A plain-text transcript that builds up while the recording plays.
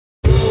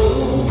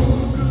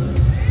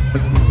Can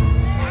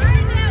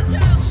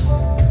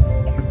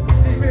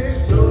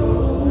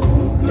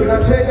I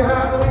tell you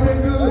how I know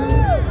been good?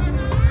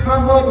 My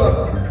mother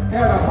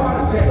had a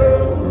heart attack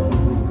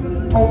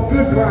on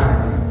Good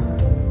Friday.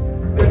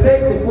 The day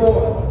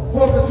before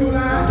 4th of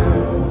July,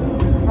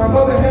 my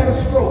mother had a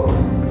stroke.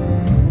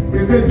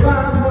 It's been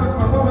 5 months,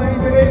 my mama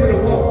ain't been able to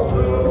walk.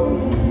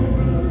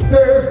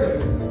 Thursday,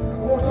 I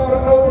want y'all to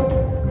know,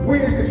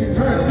 Wednesday she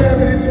turned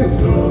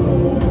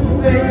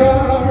 72. Thank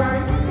God, all right.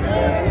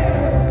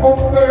 On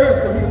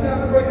Thursday, we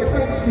celebrated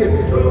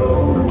Thanksgiving.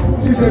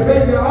 She said,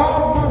 baby,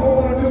 all mama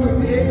want to do is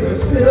be able to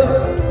sit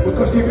up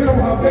because she been on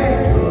her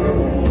back.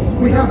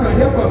 We have to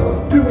help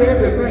her do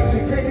everything. She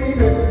can't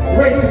even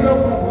raise up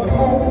on her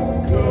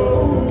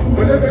home.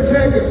 But let me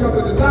tell you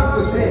something, the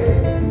doctor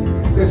said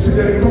that it's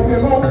going to be a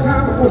long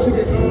time before she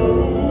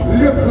can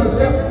lift her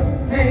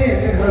left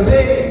hand and her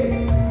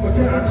leg. But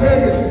can I tell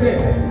you, she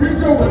said,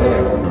 reach over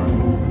there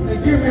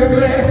and give me a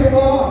glass of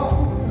water.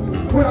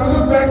 When I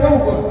look back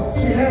over,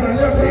 she had her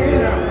left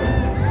hand out.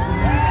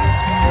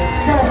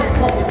 Y'all ain't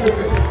talking to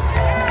me.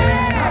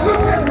 I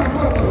looked at my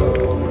mother.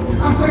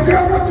 I said,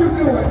 girl, what you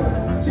doing?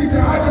 She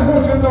said, I just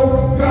want you to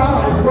know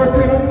God is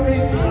working on me.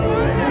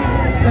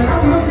 And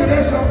I'm looking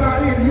at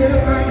somebody in here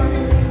tonight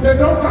that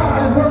know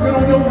God is working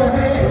on your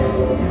behalf.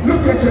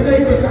 Look at your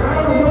neighbor and say,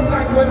 I don't look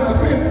like what I've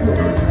been through.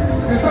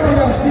 And some of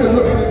y'all still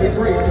looking at me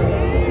crazy.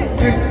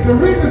 And the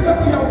reason some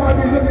of y'all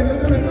might be looking,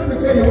 let me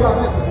tell you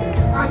why, listen.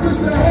 I used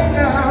to hang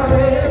out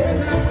there.